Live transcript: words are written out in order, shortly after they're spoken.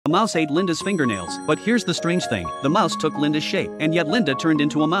mouse ate Linda's fingernails. But here's the strange thing, the mouse took Linda's shape, and yet Linda turned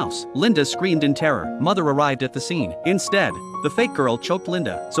into a mouse. Linda screamed in terror. Mother arrived at the scene. Instead, the fake girl choked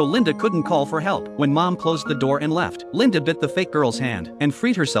Linda, so Linda couldn't call for help. When Mom closed the door and left, Linda bit the fake girl's hand and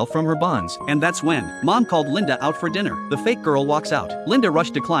freed herself from her bonds. And that's when Mom called Linda out for dinner. The fake girl walks out. Linda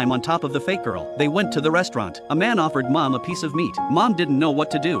rushed to climb on top of the fake girl. They went to the restaurant. A man offered Mom a piece of meat. Mom didn't know what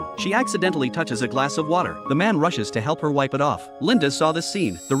to do. She accidentally touches a glass of water. The man rushes to help her wipe it off. Linda saw this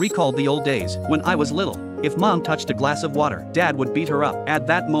scene. The recalled the old days when I was little. If Mom touched a glass of water, Dad would beat her up. At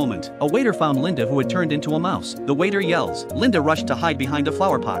that moment, a waiter found Linda, who had turned into a mouse. The waiter yells. Linda rushed to hide behind a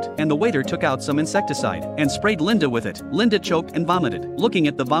flower pot, and the waiter took out some insecticide and sprayed Linda with it. Linda choked and vomited. Looking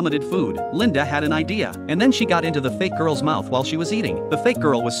at the vomited food, Linda had an idea, and then she got into the fake girl's mouth while she was eating. The fake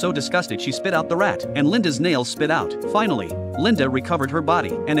girl was so disgusted she spit out the rat, and Linda's nails spit out. Finally, Linda recovered her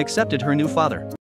body and accepted her new father.